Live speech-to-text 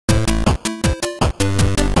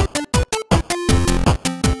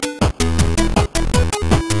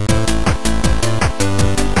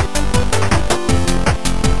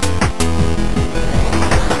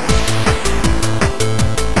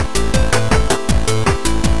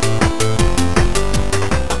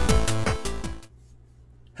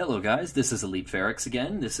guys, this is EliteFerrex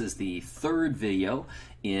again. This is the third video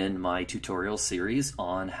in my tutorial series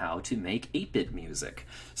on how to make 8-bit music.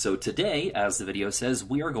 So today, as the video says,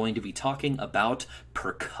 we are going to be talking about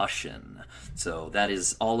percussion. So that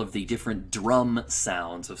is all of the different drum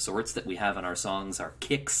sounds of sorts that we have in our songs, our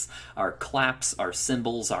kicks, our claps, our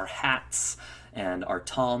cymbals, our hats, and our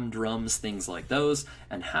tom drums, things like those,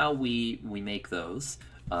 and how we make those.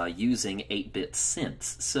 Using 8-bit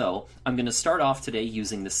synths. So I'm going to start off today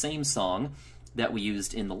using the same song that we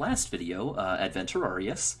used in the last video,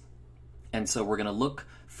 Adventurarius. And so we're going to look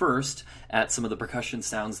first at some of the percussion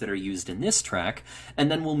sounds that are used in this track, and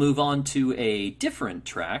then we'll move on to a different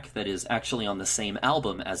track that is actually on the same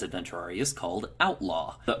album as Adventurarius called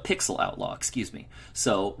Pixel Outlaw, excuse me.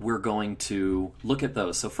 So we're going to look at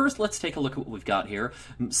those. So first, let's take a look at what we've got here.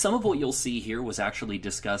 Some of what you'll see here was actually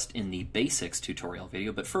discussed in the basics tutorial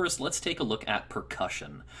video, but first, let's take a look at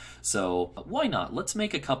percussion. So why not? Let's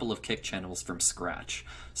make a couple of kick channels from scratch.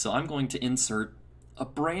 So I'm going to insert a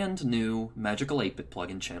brand new Magical 8-bit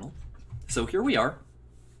plugin channel. So here we are.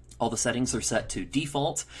 All the settings are set to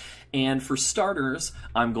default, and for starters,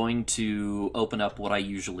 I'm going to open up what I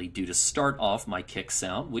usually do to start off my kick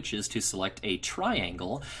sound, which is to select a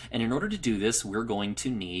triangle, and in order to do this, we're going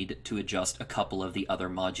to need to adjust a couple of the other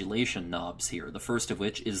modulation knobs here. The first of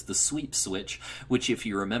which is the sweep switch, which, if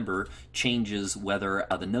you remember, changes whether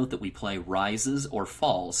the note that we play rises or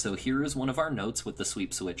falls. So here is one of our notes with the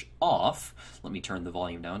sweep switch off. Let me turn the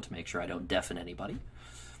volume down to make sure I don't deafen anybody.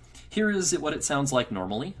 Here is what it sounds like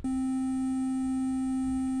normally.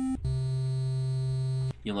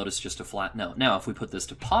 You'll notice just a flat note. Now, if we put this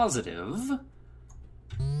to positive,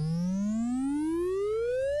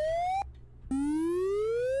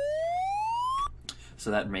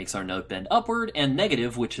 so that makes our note bend upward, and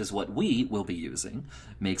negative, which is what we will be using,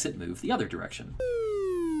 makes it move the other direction.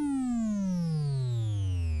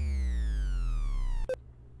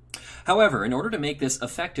 However, in order to make this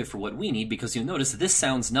effective for what we need, because you'll notice this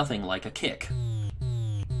sounds nothing like a kick.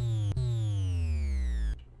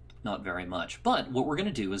 Not very much. But what we're going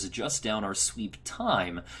to do is adjust down our sweep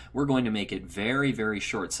time. We're going to make it very, very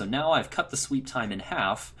short. So now I've cut the sweep time in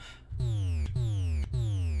half, and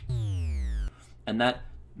that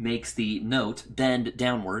makes the note bend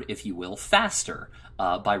downward, if you will, faster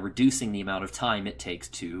by reducing the amount of time it takes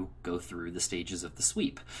to go through the stages of the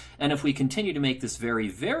sweep. And if we continue to make this very,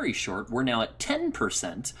 very short, we're now at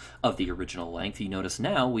 10% of the original length. You notice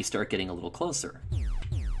now we start getting a little closer.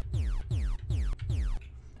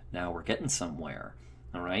 Now we're getting somewhere.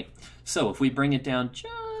 All right, so if we bring it down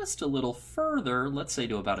just a little further, let's say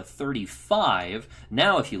to about a 35,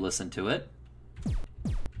 now if you listen to it,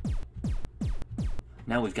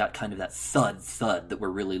 now we've got kind of that thud that we're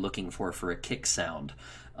really looking for a kick sound.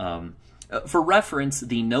 For reference,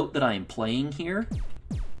 the note that I am playing here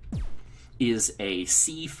is a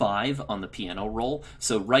C5 on the piano roll,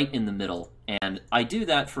 so right in the middle. And I do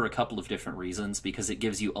that for a couple of different reasons, because it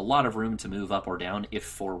gives you a lot of room to move up or down if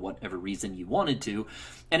for whatever reason you wanted to,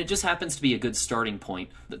 and it just happens to be a good starting point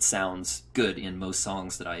that sounds good in most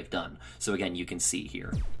songs that I have done. So again, you can see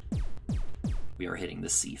here, we are hitting the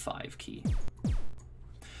C5 key.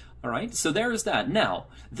 All right, so there's that. Now,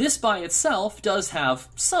 this by itself does have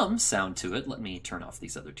some sound to it. Let me turn off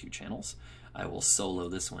these other two channels. I will solo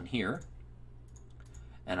this one here.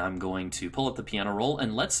 And I'm going to pull up the piano roll,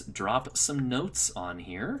 and let's drop some notes on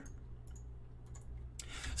here.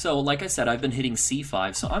 So, like I said, I've been hitting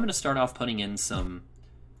C5, so I'm going to start off putting in some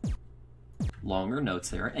longer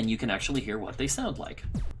notes there, and you can actually hear what they sound like.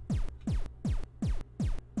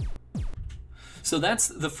 So that's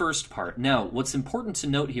the first part. Now, what's important to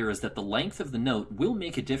note here is that the length of the note will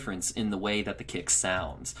make a difference in the way that the kick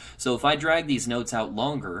sounds. So if I drag these notes out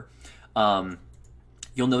longer,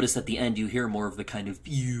 you'll notice at the end you hear more of the kind of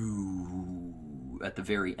you at the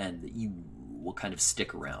very end, that you will kind of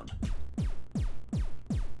stick around.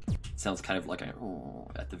 Sounds kind of like a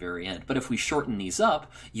at the very end. But if we shorten these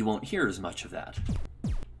up, you won't hear as much of that,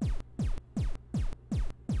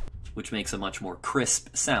 which makes a much more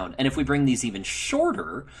crisp sound. And if we bring these even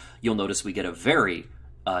shorter, you'll notice we get a very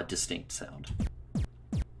distinct sound.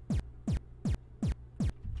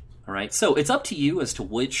 All right, so it's up to you as to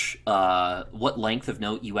what length of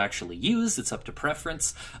note you actually use. It's up to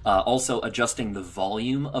preference. Also, adjusting the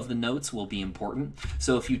volume of the notes will be important.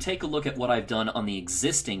 So if you take a look at what I've done on the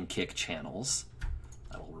existing kick channels,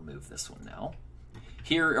 I will remove this one now.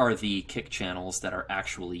 Here are the kick channels that are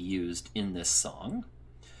actually used in this song.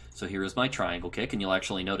 So here is my triangle kick, and you'll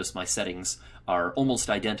actually notice my settings are almost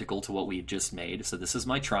identical to what we just made. So this is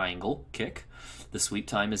my triangle kick. The sweep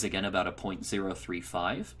time is again about a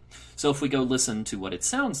 0.035. So if we go listen to what it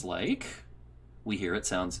sounds like, we hear it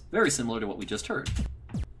sounds very similar to what we just heard.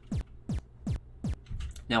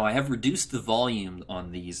 Now, I have reduced the volume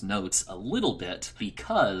on these notes a little bit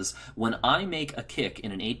because when I make a kick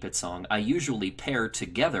in an 8-bit song, I usually pair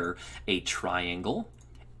together a triangle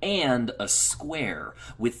and a square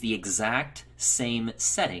with the exact same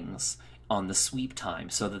settings on the sweep time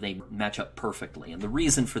so that they match up perfectly. And the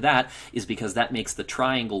reason for that is because that makes the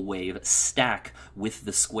triangle wave stack with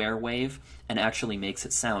the square wave and actually makes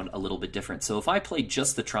it sound a little bit different. So if I play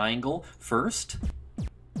just the triangle first,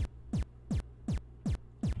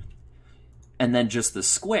 and then just the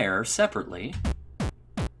square separately,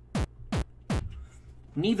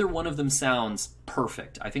 neither one of them sounds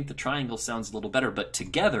perfect. I think the triangle sounds a little better, but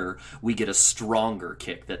together we get a stronger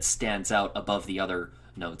kick that stands out above the other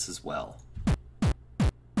notes as well.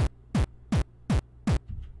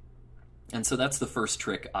 And so that's the first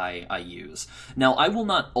trick I use. Now, I will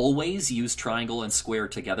not always use triangle and square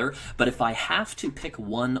together, but if I have to pick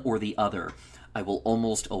one or the other, I will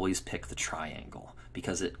almost always pick the triangle,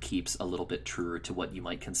 because it keeps a little bit truer to what you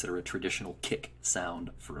might consider a traditional kick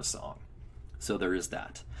sound for a song. So there is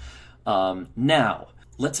that. Now,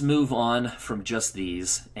 let's move on from just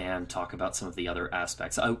these and talk about some of the other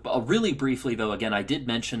aspects. Really briefly, though, again, I did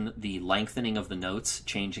mention the lengthening of the notes,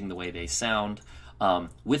 changing the way they sound.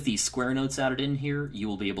 With these square notes added in here, you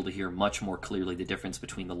will be able to hear much more clearly the difference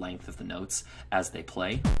between the length of the notes as they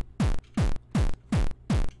play.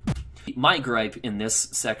 My gripe in this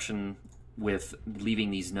section with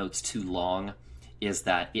leaving these notes too long is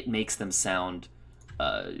that it makes them sound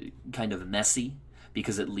kind of messy,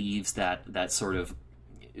 because it leaves that sort of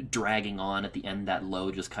dragging on at the end, that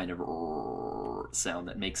low just kind of sound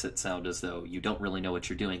that makes it sound as though you don't really know what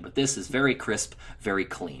you're doing. But this is very crisp, very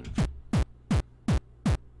clean.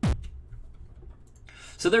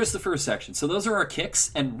 So there's the first section. So those are our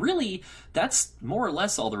kicks, and really, that's more or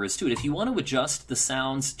less all there is to it. If you want to adjust the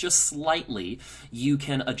sounds just slightly, you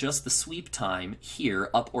can adjust the sweep time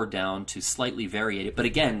here up or down to slightly vary it. But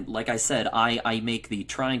again, like I said, I make the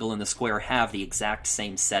triangle and the square have the exact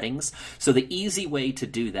same settings. So the easy way to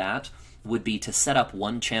do that would be to set up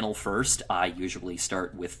one channel first. I usually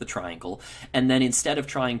start with the triangle, and then instead of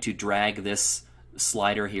trying to drag this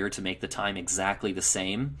slider here to make the time exactly the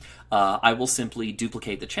same, I will simply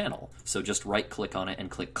duplicate the channel. So just right click on it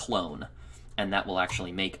and click clone, and that will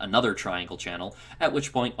actually make another triangle channel, at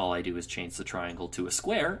which point all I do is change the triangle to a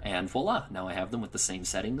square, and voila, now I have them with the same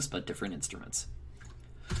settings but different instruments.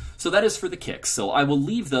 So that is for the kicks, so I will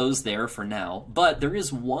leave those there for now, but there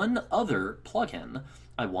is one other plugin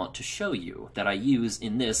I want to show you that I use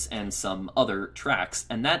in this and some other tracks,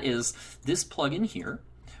 and that is this plugin here,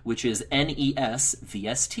 which is NES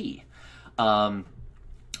VST.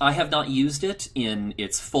 I have not used it in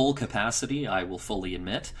its full capacity, I will fully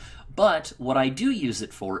admit, but what I do use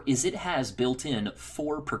it for is it has built-in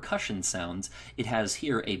 4 percussion sounds. It has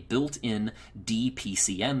here a built-in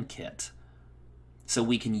DPCM kit. So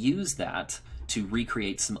we can use that to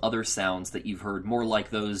recreate some other sounds that you've heard, more like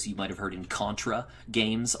those you might have heard in Contra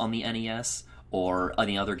games on the NES, or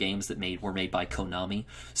any other games that were made by Konami.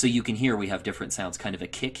 So you can hear we have different sounds, kind of a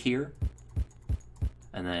kick here,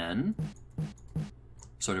 and then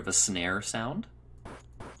sort of a snare sound,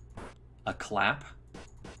 a clap,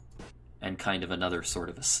 and kind of another sort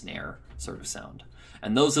of a snare sort of sound.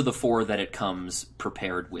 And those are the 4 that it comes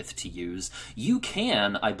prepared with to use. You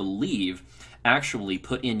can, I believe, actually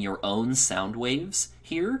put in your own sound waves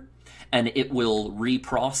here, and it will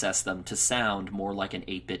reprocess them to sound more like an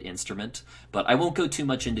 8-bit instrument. But I won't go too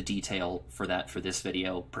much into detail for that for this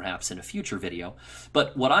video, perhaps in a future video.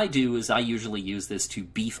 But what I do is I usually use this to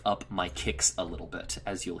beef up my kicks a little bit,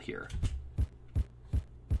 as you'll hear.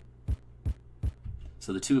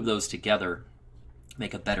 So the 2 of those together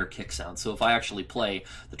make a better kick sound. So if I actually play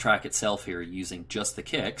the track itself here using just the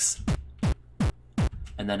kicks,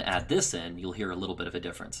 and then add this in, you'll hear a little bit of a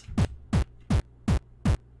difference.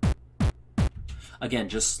 Again,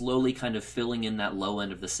 just slowly kind of filling in that low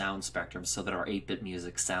end of the sound spectrum so that our 8-bit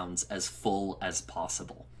music sounds as full as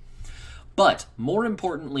possible. But more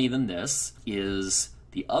importantly than this is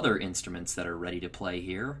the other instruments that are ready to play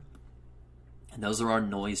here, and those are our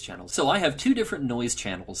noise channels. So I have 2 different noise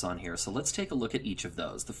channels on here, so let's take a look at each of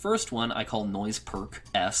those. The first one I call Noise Perc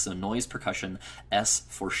S, so Noise Percussion S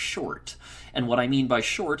for short. And what I mean by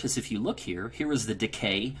short is, if you look here, here is the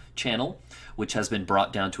decay channel, which has been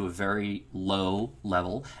brought down to a very low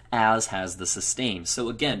level, as has the sustain. So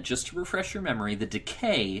again, just to refresh your memory, the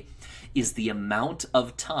decay is the amount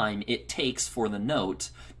of time it takes for the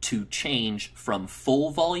note to change from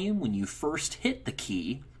full volume when you first hit the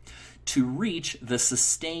key to reach the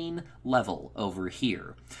sustain level over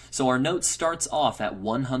here. So our note starts off at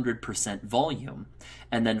 100% volume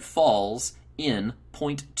and then falls in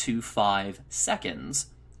 0.25 seconds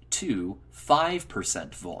to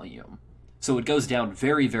 5% volume. So it goes down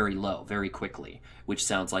very, very low, very quickly, which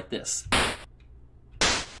sounds like this.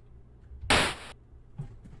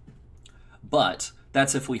 But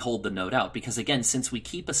that's if we hold the note out, because again, since we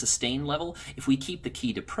keep a sustain level, if we keep the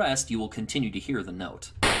key depressed, you will continue to hear the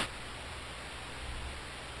note.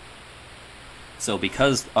 So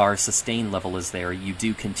because our sustain level is there, you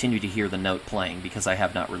do continue to hear the note playing, because I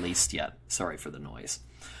have not released yet. Sorry for the noise.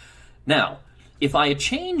 Now, if I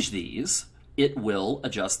change these, it will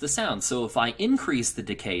adjust the sound. So if I increase the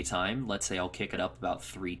decay time, let's say I'll kick it up about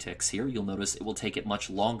 3 ticks here, you'll notice it will take it much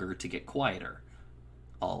longer to get quieter.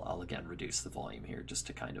 I'll again reduce the volume here just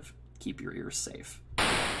to kind of keep your ears safe.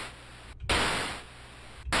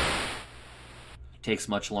 Takes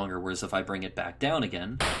much longer, whereas if I bring it back down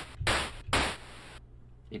again,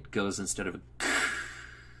 it goes instead of a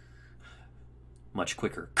much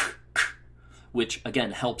quicker, which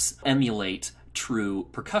again helps emulate true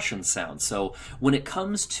percussion sound. So when it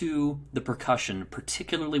comes to the percussion,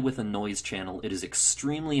 particularly with a noise channel, it is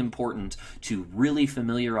extremely important to really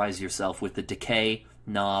familiarize yourself with the decay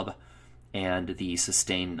knob and the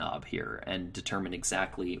sustain knob here and determine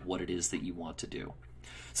exactly what it is that you want to do.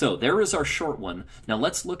 So there is our short one. Now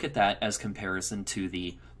let's look at that as comparison to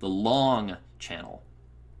the long channel.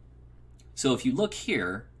 So if you look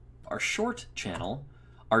here, our short channel,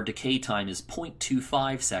 our decay time is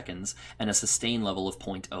 0.25 seconds and a sustain level of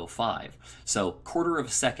 0.05. So quarter of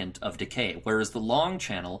a second of decay, whereas the long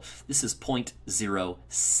channel, this is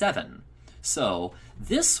 0.07. So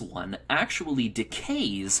this one actually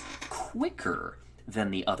decays quicker than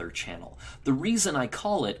the other channel. The reason I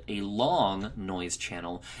call it a long noise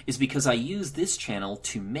channel is because I use this channel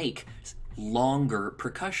to make longer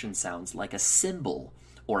percussion sounds like a cymbal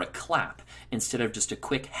or a clap instead of just a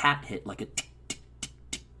quick hat hit like a tick, tick, tick,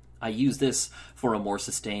 tick. I use this for a more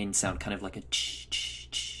sustained sound, kind of like a ch, ch,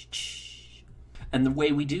 ch, ch. And the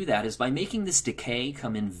way we do that is by making this decay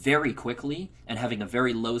come in very quickly and having a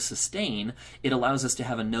very low sustain. It allows us to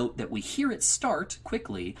have a note that we hear it start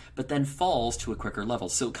quickly, but then falls to a quicker level.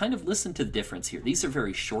 So kind of listen to the difference here. These are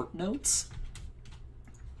very short notes.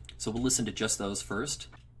 So we'll listen to just those first.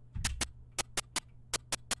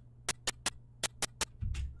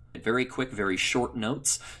 Very quick, very short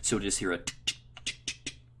notes, so just hear a tick, tick, tick, tick,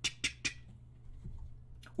 tick, tick, tick.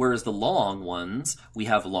 Whereas the long ones, we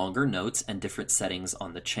have longer notes and different settings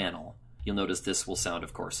on the channel. You'll notice this will sound,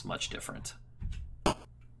 of course, much different.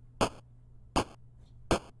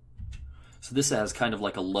 So this has kind of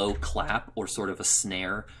like a low clap or sort of a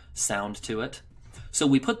snare sound to it. So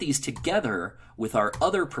we put these together with our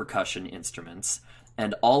other percussion instruments,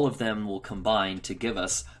 and all of them will combine to give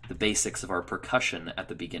us the basics of our percussion at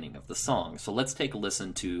the beginning of the song. So let's take a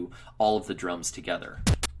listen to all of the drums together.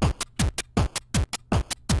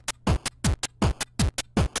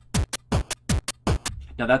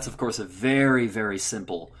 Now that's of course a very, very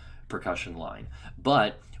simple percussion line,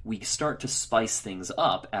 but we start to spice things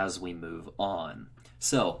up as we move on.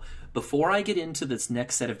 So before I get into this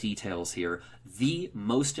next set of details here, the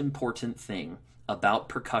most important thing about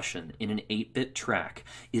percussion in an 8-bit track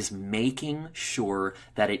is making sure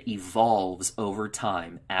that it evolves over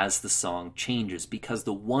time as the song changes, because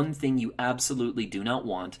the one thing you absolutely do not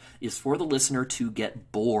want is for the listener to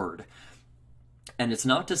get bored. And it's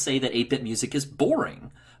not to say that 8-bit music is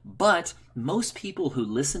boring, but most people who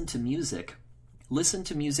listen to music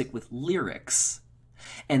with lyrics.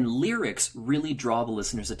 And lyrics really draw the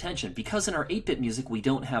listener's attention. Because in our 8-bit music we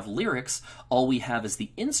don't have lyrics, all we have is the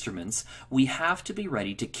instruments, we have to be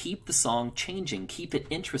ready to keep the song changing, keep it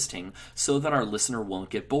interesting, so that our listener won't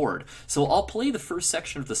get bored. So I'll play the first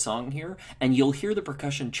section of the song here, and you'll hear the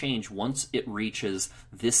percussion change once it reaches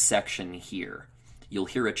this section here. You'll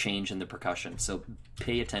hear a change in the percussion, so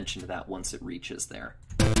pay attention to that once it reaches there.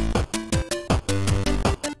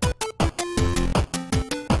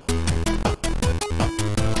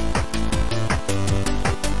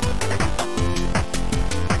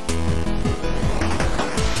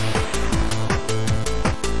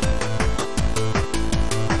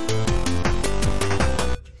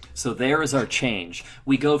 So there is our change.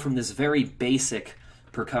 We go from this very basic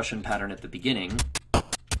percussion pattern at the beginning,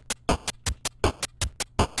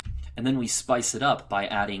 and then we spice it up by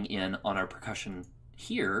adding in on our percussion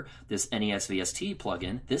here, this NES VST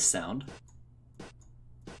plugin, this sound.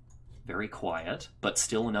 Very quiet, but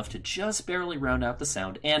still enough to just barely round out the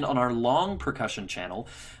sound. And on our long percussion channel,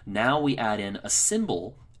 now we add in a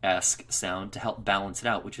cymbal-esque sound to help balance it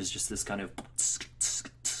out, which is just this kind of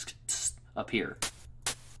up here.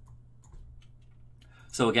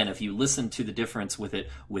 So again, if you listen to the difference with it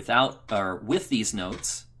without or with these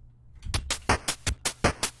notes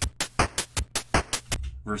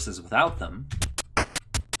versus without them,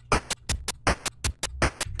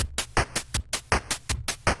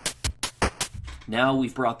 now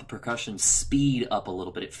we've brought the percussion speed up a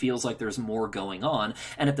little bit. It feels like there's more going on,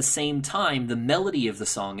 and at the same time, the melody of the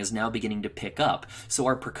song is now beginning to pick up, so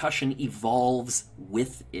our percussion evolves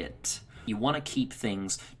with it. You want to keep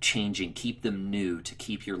things changing, keep them new to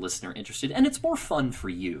keep your listener interested, and it's more fun for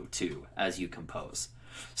you, too, as you compose.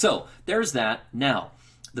 So, there's that. Now,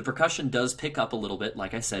 the percussion does pick up a little bit.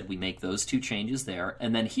 Like I said, we make those two changes there,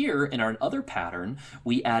 and then here, in our other pattern,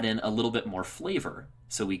 we add in a little bit more flavor.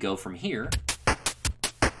 So we go from here,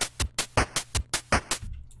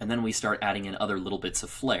 and then we start adding in other little bits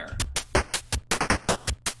of flair.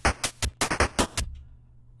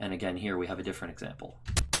 And again, here we have a different example.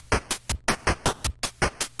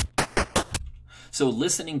 So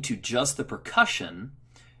listening to just the percussion,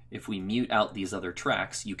 if we mute out these other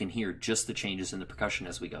tracks, you can hear just the changes in the percussion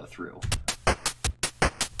as we go through.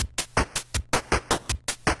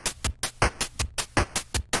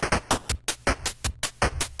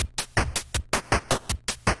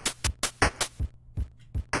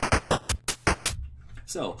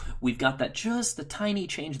 So we've got that just the tiny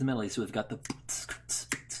change in the melody. So we've got the...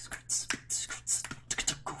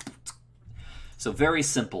 So very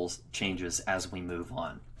simple changes as we move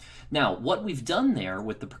on. Now, what we've done there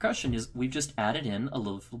with the percussion is we've just added in a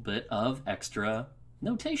little bit of extra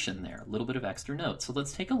notation there, a little bit of extra notes. So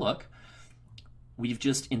let's take a look. We've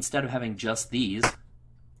just, instead of having just these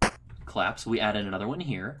claps, we added another one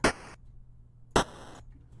here.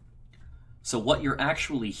 So what you're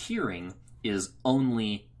actually hearing is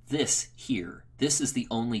only this here. This is the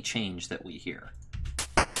only change that we hear.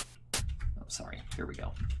 Oh, sorry, here we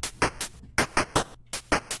go.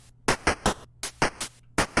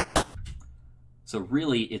 So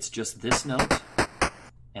really, it's just this note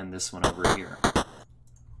and this one over here.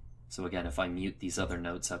 So again, if I mute these other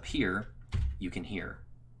notes up here, you can hear.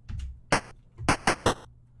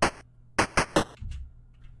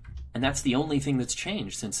 And that's the only thing that's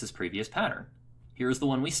changed since this previous pattern. Here's the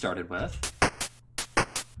one we started with.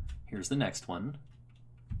 Here's the next one.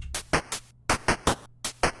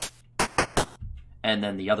 And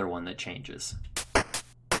then the other one that changes.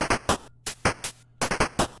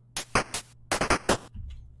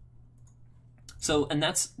 So, and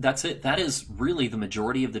that's it. That is really the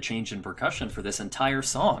majority of the change in percussion for this entire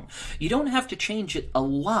song. You don't have to change it a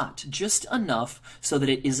lot, just enough so that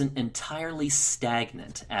it isn't entirely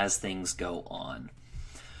stagnant as things go on.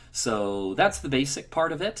 So that's the basic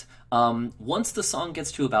part of it. Once the song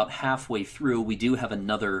gets to about halfway through, we do have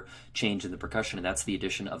another change in the percussion, and that's the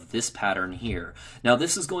addition of this pattern here. Now,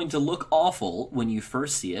 this is going to look awful when you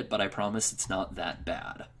first see it, but I promise it's not that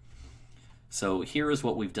bad. So here is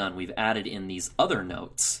what we've done. We've added in these other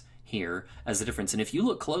notes here as a difference. And if you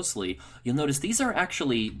look closely, you'll notice these are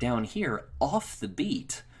actually down here off the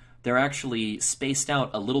beat. They're actually spaced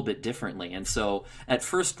out a little bit differently. And so at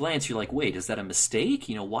first glance, you're like, wait, is that a mistake?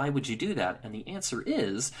 You know, why would you do that? And the answer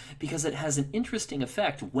is because it has an interesting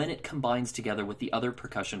effect when it combines together with the other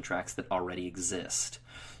percussion tracks that already exist.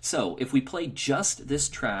 So if we play just this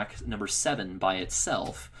track, number 7, by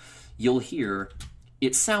itself, you'll hear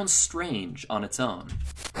it sounds strange on its own.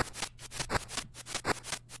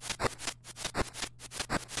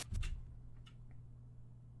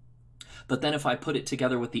 But then if I put it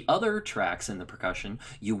together with the other tracks in the percussion,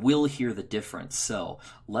 you will hear the difference. So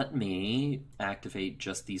let me activate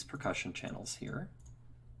just these percussion channels here.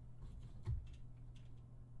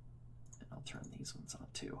 And I'll turn these ones on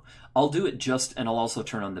too. I'll do it just, and I'll also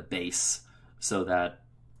turn on the bass so that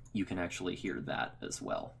you can actually hear that as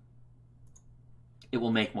well. It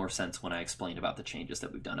will make more sense when I explain about the changes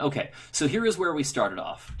that we've done. Okay, so here is where we started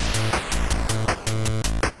off.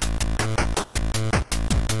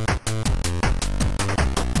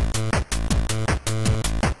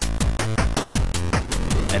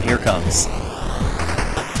 And here comes.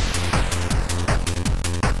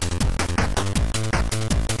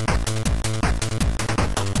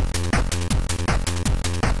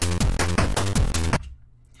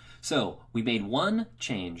 So we made one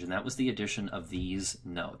change, and that was the addition of these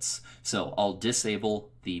notes. So I'll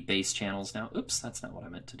disable the bass channels now. Oops, that's not what I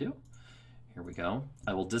meant to do. Here we go.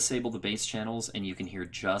 I will disable the bass channels, and you can hear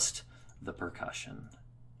just the percussion.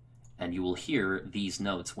 And you will hear these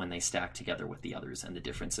notes when they stack together with the others and the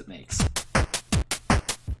difference it makes.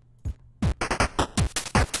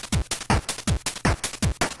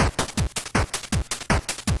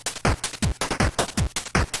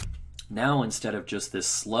 Now, instead of just this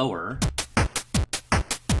slower,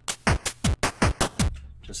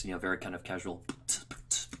 just, you know, very kind of casual.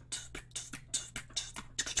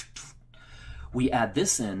 We add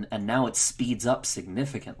this in, and now it speeds up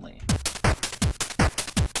significantly.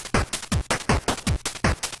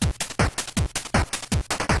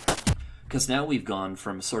 Because now we've gone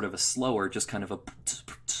from sort of a slower, just kind of a...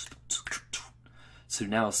 So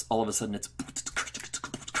now all of a sudden it's...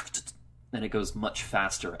 and it goes much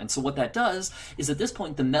faster. And so what that does is at this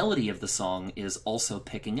point the melody of the song is also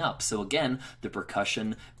picking up. So again, the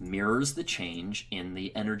percussion mirrors the change in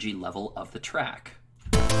the energy level of the track.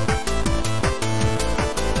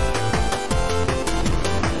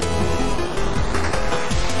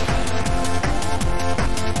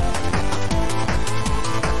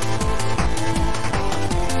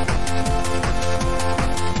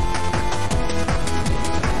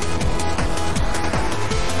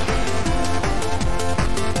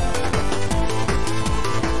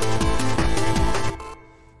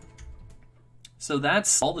 So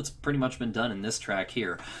that's all that's pretty much been done in this track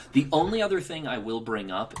here. The only other thing I will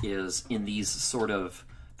bring up is in these sort of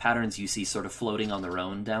patterns you see sort of floating on their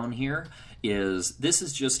own down here, is this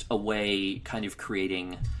is just a way kind of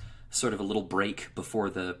creating sort of a little break before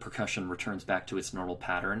the percussion returns back to its normal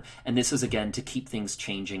pattern. And this is again to keep things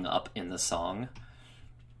changing up in the song.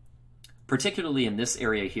 Particularly in this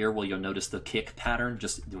area here where you'll notice the kick pattern,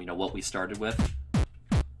 just, you know, what we started with,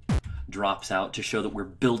 drops out to show that we're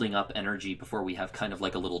building up energy before we have kind of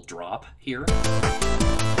like a little drop here.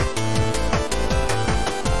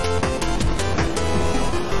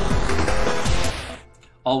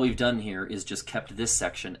 All we've done here is just kept this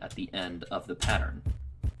section at the end of the pattern.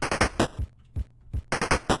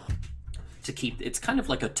 To keep, it's kind of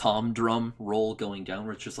like a tom drum roll going down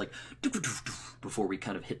where it's just like before we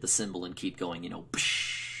kind of hit the cymbal and keep going, you know.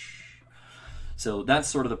 So that's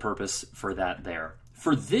sort of the purpose for that there.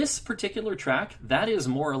 For this particular track, that is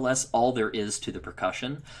more or less all there is to the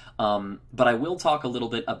percussion, but I will talk a little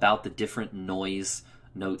bit about the different noise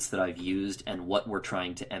notes that I've used and what we're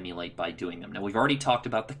trying to emulate by doing them. Now, we've already talked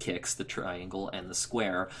about the kicks, the triangle and the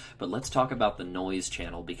square, but let's talk about the noise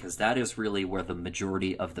channel, because that is really where the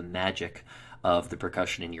majority of the magic of the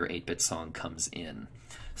percussion in your 8-bit song comes in.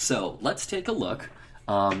 So let's take a look.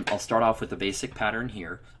 I'll start off with the basic pattern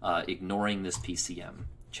here, ignoring this PCM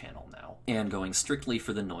channel now, and going strictly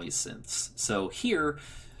for the noise synths. So here,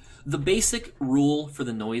 the basic rule for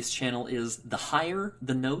the noise channel is the higher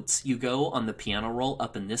the notes you go on the piano roll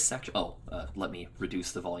up in this section. Oh, let me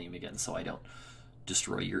reduce the volume again so I don't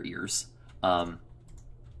destroy your ears.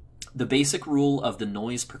 The basic rule of the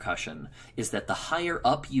noise percussion is that the higher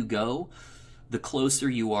up you go, the closer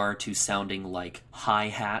you are to sounding like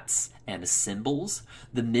hi-hats and cymbals.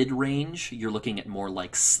 The mid-range, you're looking at more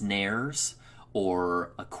like snares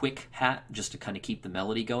or a quick hat just to kind of keep the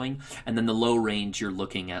melody going. And then the low range, you're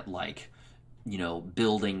looking at like, you know,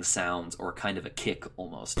 building sounds or kind of a kick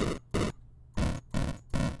almost.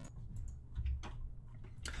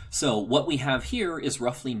 So what we have here is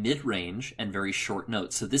roughly mid-range and very short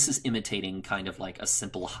notes. So this is imitating kind of like a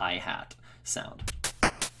simple hi-hat sound.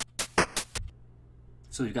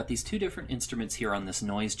 So we've got these two different instruments here on this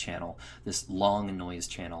noise channel, this long noise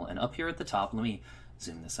channel. And up here at the top, let me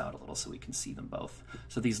zoom this out a little so we can see them both.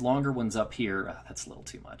 So these longer ones up here, that's a little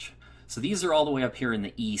too much. So these are all the way up here in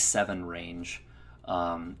the E7 range.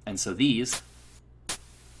 And so these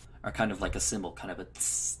are kind of like a cymbal, kind of a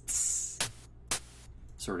tss, tss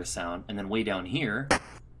sort of sound. And then way down here,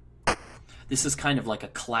 this is kind of like a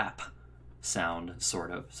clap sound, sort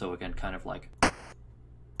of. So again, kind of like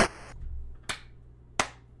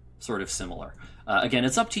sort of similar. Again,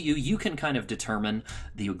 it's up to you. You can kind of determine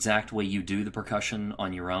the exact way you do the percussion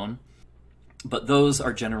on your own, but those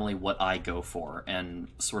are generally what I go for and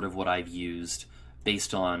sort of what I've used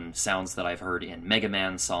based on sounds that I've heard in Mega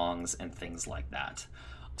Man songs and things like that.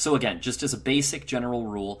 So again, just as a basic general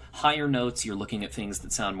rule, higher notes, you're looking at things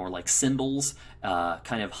that sound more like cymbals,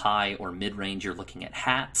 kind of high or mid-range, you're looking at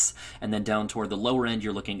hats, and then down toward the lower end,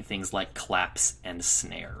 you're looking at things like claps and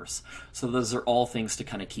snares. So those are all things to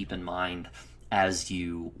kind of keep in mind as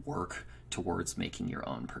you work towards making your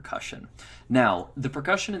own percussion. Now, the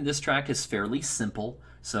percussion in this track is fairly simple,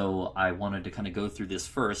 so I wanted to kind of go through this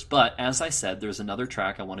first, but as I said, there's another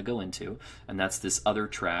track I want to go into, and that's this other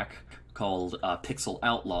track called Pixel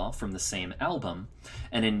Outlaw from the same album.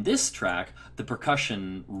 And in this track, the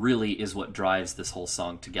percussion really is what drives this whole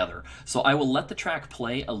song together. So I will let the track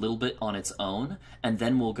play a little bit on its own, and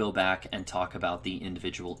then we'll go back and talk about the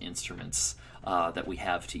individual instruments that we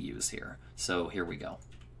have to use here. So here we go.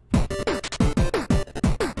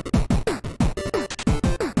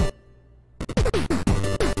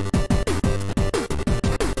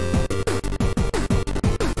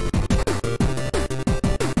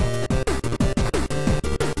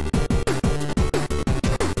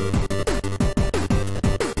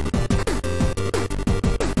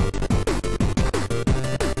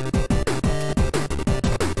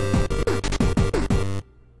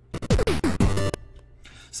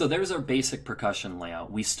 So there's our basic percussion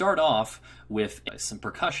layout. We start off with some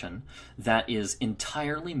percussion that is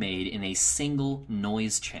entirely made in a single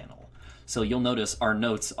noise channel. So you'll notice our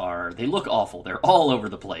notes they look awful. They're all over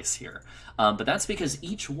the place here. But that's because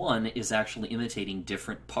each one is actually imitating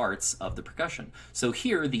different parts of the percussion. So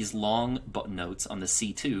here, these long notes on the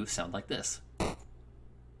C2 sound like this.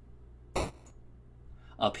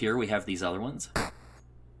 Up here, we have these other ones.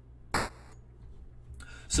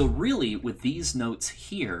 So really, with these notes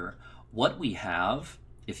here, what we have,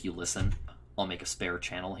 if you listen, I'll make a spare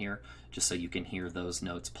channel here, just so you can hear those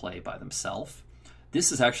notes play by themselves. This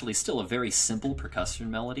is actually still a very simple percussion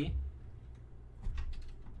melody.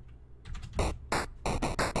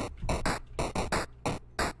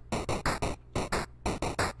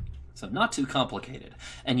 So not too complicated.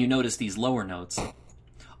 And you notice these lower notes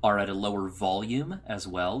are at a lower volume as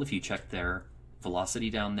well, if you check their velocity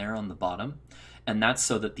down there on the bottom. And that's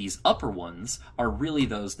so that these upper ones are really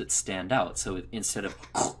those that stand out. So instead of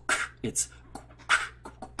it's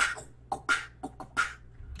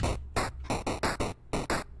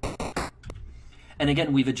and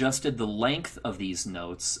again, we've adjusted the length of these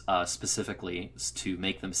notes specifically to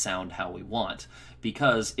make them sound how we want.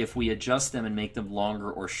 Because if we adjust them and make them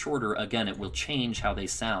longer or shorter, again, it will change how they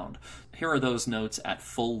sound. Here are those notes at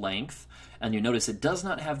full length, and you notice it does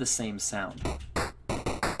not have the same sound.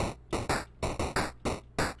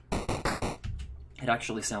 It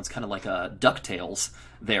actually sounds kind of like a DuckTales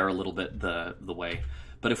there a little bit the way.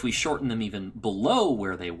 But if we shorten them even below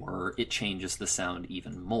where they were, it changes the sound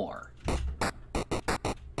even more.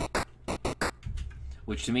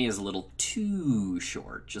 Which to me is a little too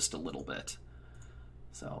short, just a little bit.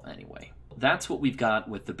 So anyway, that's what we've got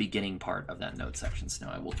with the beginning part of that note section. So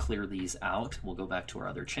now I will clear these out. We'll go back to our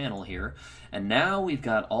other channel here. And now we've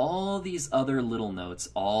got all these other little notes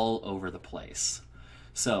all over the place.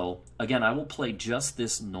 So again, I will play just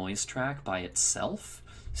this noise track by itself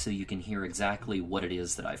so you can hear exactly what it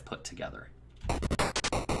is that I've put together.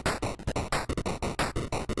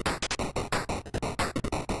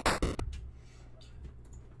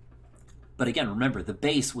 But again, remember, the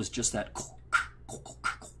bass was just that.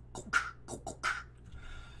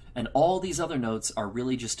 And all these other notes are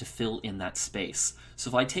really just to fill in that space. So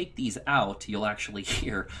if I take these out, you'll actually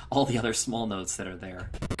hear all the other small notes that are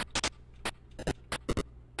there.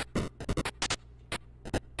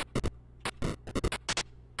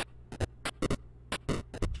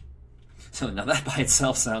 So now that by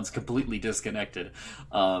itself sounds completely disconnected.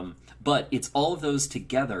 But it's all of those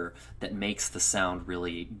together that makes the sound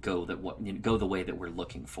really go the way that we're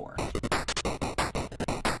looking for.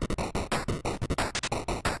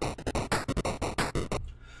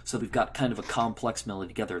 So we've got kind of a complex melody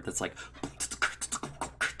together that's like.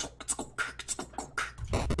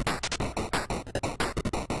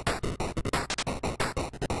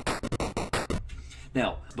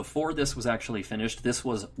 Now, before this was actually finished, this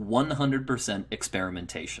was 100%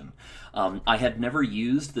 experimentation. I had never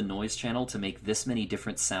used the noise channel to make this many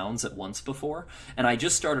different sounds at once before, and I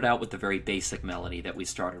just started out with the very basic melody that we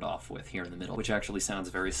started off with here in the middle, which actually sounds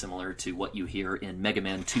very similar to what you hear in Mega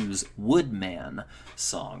Man 2's Woodman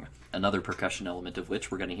song, another percussion element of which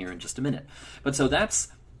we're going to hear in just a minute. But so that's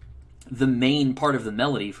the main part of the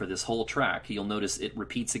melody for this whole track. You'll notice it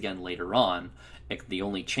repeats again later on. The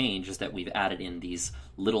only change is that we've added in these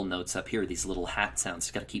little notes up here, these little hat sounds.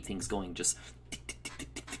 You've got to keep things going just tick, tick, tick,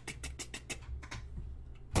 tick, tick, tick, tick, tick, tick.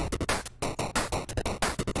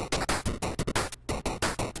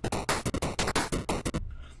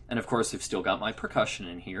 And of course, we've still got my percussion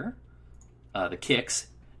in here. The kicks.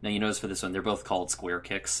 Now you notice for this one, they're both called square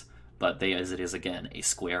kicks, but as it is, again, a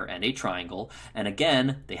square and a triangle. And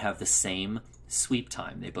again, they have the same sweep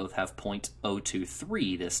time. They both have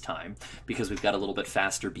 0.023 this time because we've got a little bit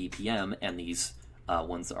faster BPM and these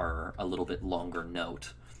ones are a little bit longer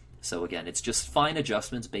note. So again, it's just fine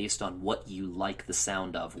adjustments based on what you like the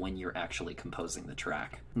sound of when you're actually composing the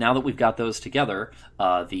track. Now that we've got those together,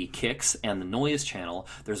 the kicks and the noise channel,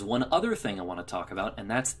 there's one other thing I want to talk about, and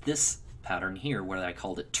that's this pattern here where I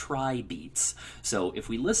called it tri-beats. So if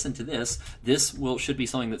we listen to this, should be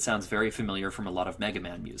something that sounds very familiar from a lot of Mega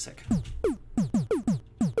Man music.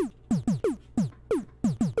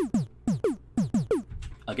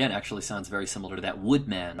 Again, actually sounds very similar to that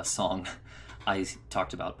Woodman song I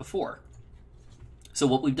talked about before. So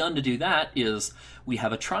what we've done to do that is we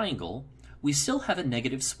have a triangle, we still have a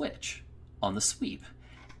negative switch on the sweep,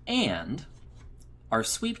 and our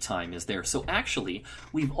sweep time is there. So actually,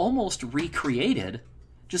 we've almost recreated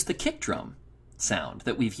just the kick drum sound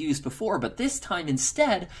that we've used before, but this time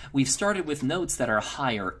instead, we've started with notes that are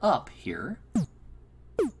higher up here.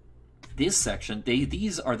 This section,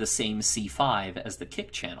 these are the same C5 as the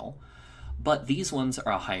kick channel, but these ones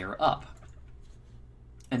are higher up.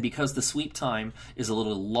 And because the sweep time is a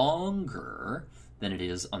little longer than it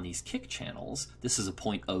is on these kick channels, this is a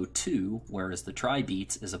 0.02, whereas the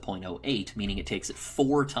tri-beats is a 0.08, meaning it takes it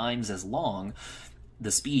 4 times as long.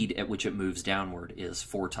 The speed at which it moves downward is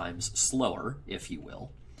 4 times slower, if you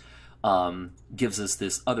will. Gives us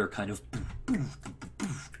this other kind of,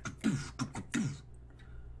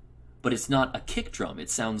 but it's not a kick drum. It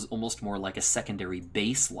sounds almost more like a secondary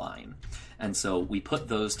bass line. And so we put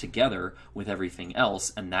those together with everything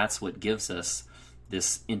else, and that's what gives us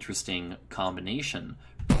this interesting combination.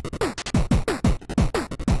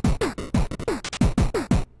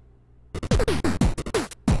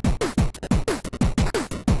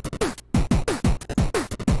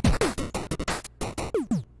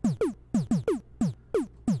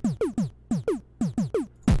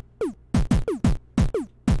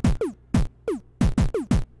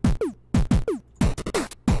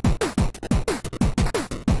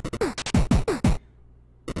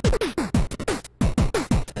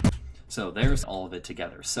 So there's all of it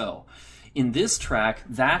together. So in this track,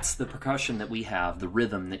 that's the percussion that we have, the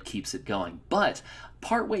rhythm that keeps it going. But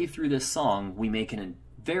partway through this song, we make a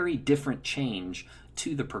very different change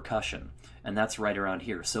to the percussion, and that's right around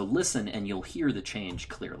here. So listen and you'll hear the change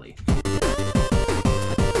clearly.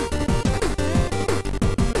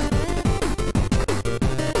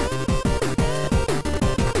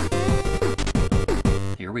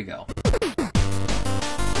 Here we go.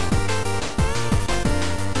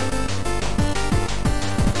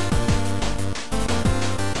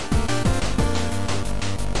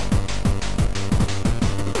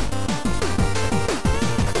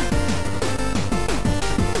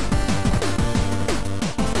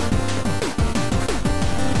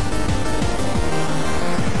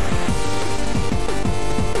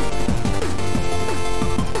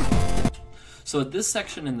 So at this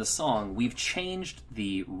section in the song, we've changed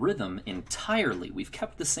the rhythm entirely. We've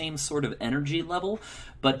kept the same sort of energy level,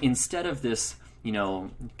 but instead of this, you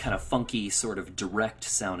know, kind of funky sort of direct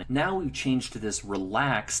sound, now we've changed to this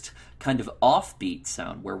relaxed kind of offbeat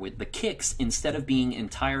sound, where with the kicks, instead of being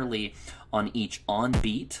entirely on each on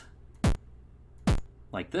beat,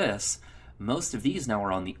 like this, most of these now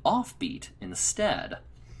are on the offbeat instead.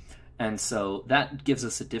 And so that gives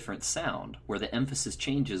us a different sound, where the emphasis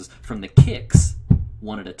changes from the kicks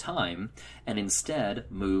one at a time and instead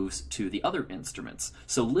moves to the other instruments.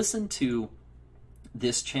 So listen to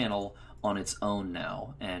this channel on its own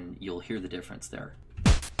now, and you'll hear the difference there.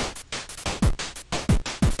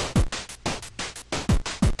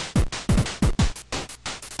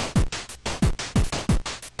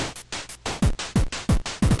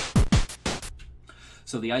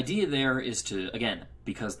 So the idea there is to, again,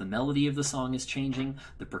 because the melody of the song is changing,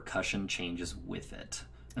 the percussion changes with it.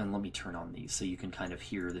 And let me turn on these so you can kind of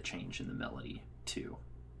hear the change in the melody too.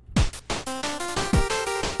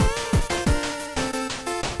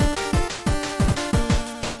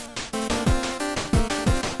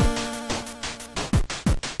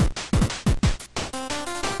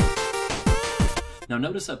 Now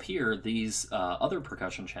notice up here, these other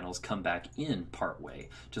percussion channels come back in partway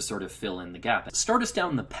to sort of fill in the gap. Start us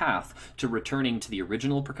down the path to returning to the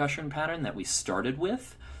original percussion pattern that we started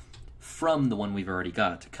with from the one we've already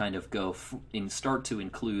got, to kind of go and start to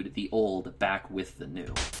include the old back with the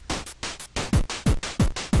new.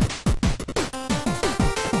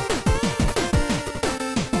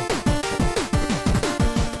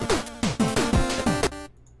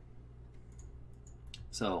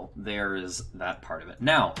 So there is that part of it.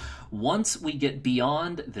 Now, once we get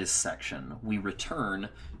beyond this section, we return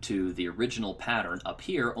to the original pattern up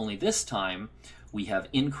here, only this time we have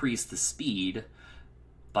increased the speed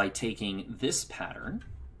by taking this pattern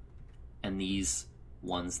and these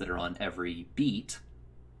ones that are on every beat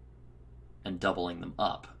and doubling them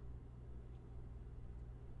up,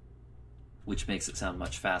 which makes it sound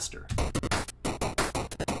much faster.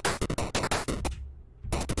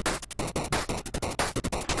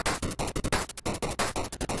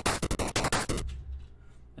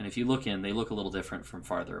 And if you look in, they look a little different from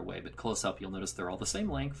farther away, but close up you'll notice they're all the same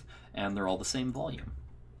length and they're all the same volume.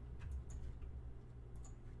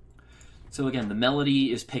 So again, the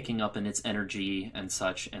melody is picking up in its energy and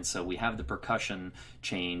such, and so we have the percussion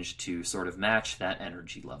change to sort of match that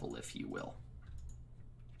energy level, if you will.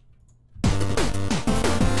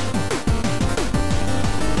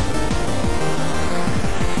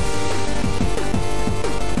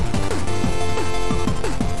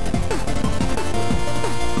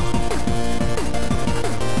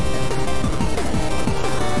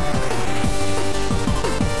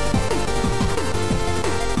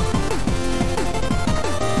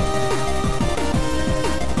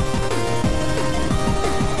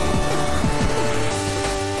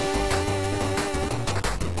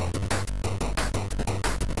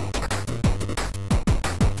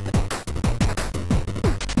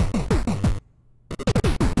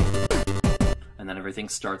 then everything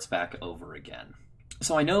starts back over again.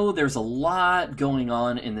 So I know there's a lot going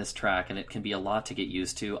on in this track, and it can be a lot to get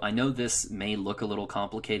used to. I know this may look a little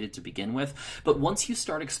complicated to begin with, but once you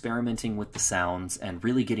start experimenting with the sounds and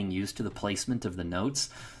really getting used to the placement of the notes,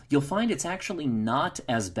 you'll find it's actually not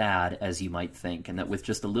as bad as you might think, and that with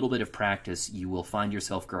just a little bit of practice, you will find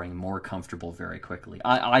yourself growing more comfortable very quickly.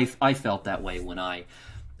 I felt that way when I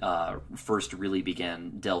first really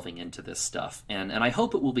began delving into this stuff, and I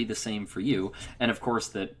hope it will be the same for you, and of course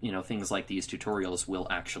that, you know, things like these tutorials will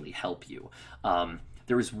actually help you.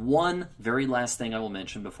 There is one very last thing I will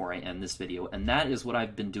mention before I end this video, and that is what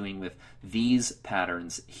I've been doing with these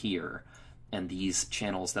patterns here and these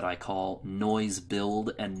channels that I call noise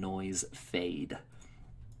build and noise fade.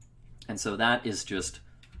 And so that is just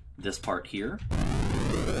this part here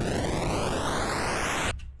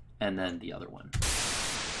and then the other one.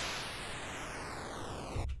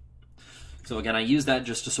 So again, I use that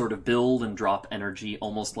just to sort of build and drop energy,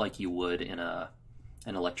 almost like you would in an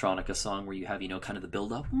electronica song where you have, you know, kind of the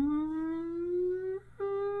build up.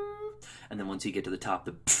 And then once you get to the top,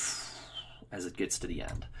 the as it gets to the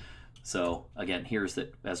end. So again, here's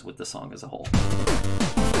it as with the song as a whole.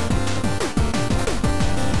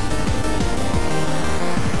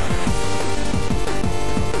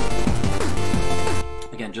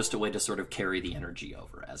 Again, just a way to sort of carry the energy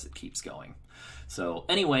over as it keeps going. So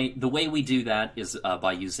anyway, the way we do that is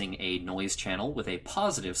by using a noise channel with a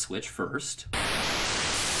positive switch first,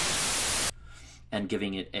 and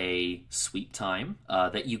giving it a sweep time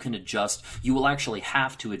that you can adjust. You will actually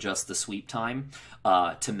have to adjust the sweep time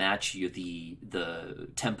to match the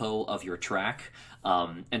tempo of your track.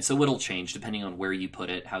 And so it'll change depending on where you put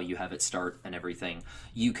it, how you have it start and everything.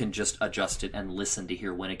 You can just adjust it and listen to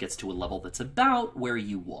hear when it gets to a level that's about where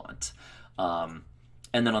you want.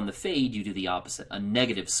 And then on the fade, you do the opposite, a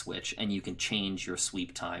negative switch, and you can change your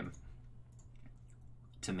sweep time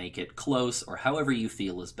to make it close or however you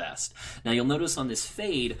feel is best. Now you'll notice on this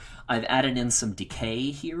fade, I've added in some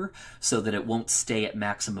decay here so that it won't stay at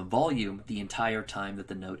maximum volume the entire time that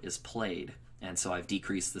the note is played. And so I've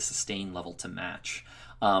decreased the sustain level to match.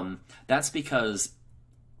 That's because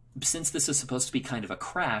since this is supposed to be kind of a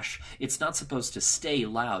crash, it's not supposed to stay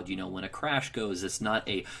loud. You know, when a crash goes, it's not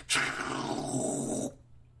a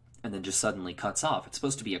and then just suddenly cuts off. It's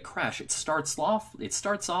supposed to be a crash. It starts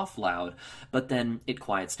off loud, but then it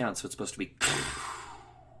quiets down. So it's supposed to be,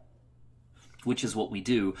 which is what we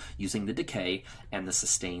do using the decay and the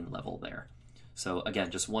sustain level there. So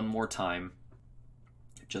again, just one more time.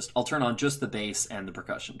 I'll turn on just the bass and the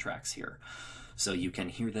percussion tracks here so you can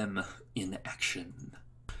hear them in action.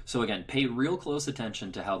 So again, pay real close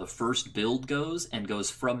attention to how the first build goes and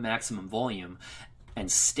goes from maximum volume and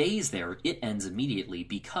stays there. It ends immediately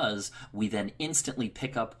because we then instantly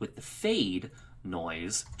pick up with the fade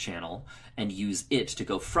noise channel and use it to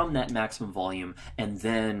go from that maximum volume and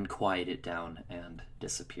then quiet it down and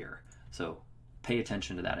disappear. So pay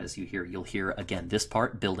attention to that as you hear. You'll hear, again, this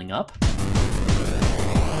part building up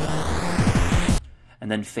and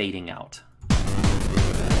then fading out.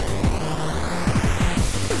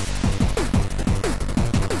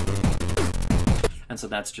 And so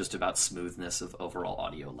that's just about smoothness of overall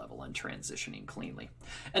audio level and transitioning cleanly.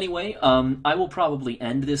 Anyway, I will probably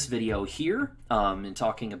end this video here in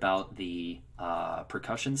talking about the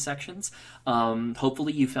percussion sections.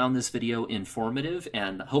 Hopefully you found this video informative,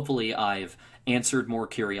 and hopefully I've answered more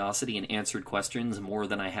curiosity and answered questions more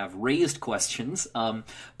than I have raised questions.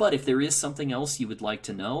 But if there is something else you would like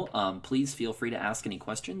to know, please feel free to ask any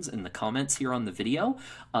questions in the comments here on the video.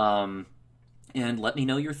 And let me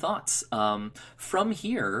know your thoughts. From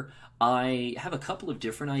here, I have a couple of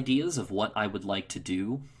different ideas of what I would like to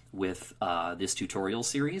do with this tutorial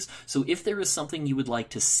series. So if there is something you would like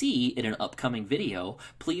to see in an upcoming video,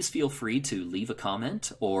 please feel free to leave a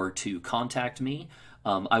comment or to contact me.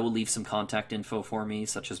 I will leave some contact info for me,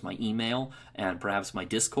 such as my email and perhaps my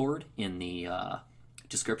Discord in the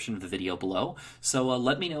description of the video below. So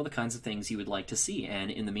let me know the kinds of things you would like to see,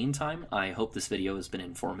 and in the meantime, I hope this video has been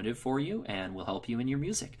informative for you and will help you in your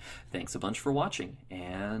music. Thanks a bunch for watching,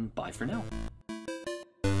 and bye for now.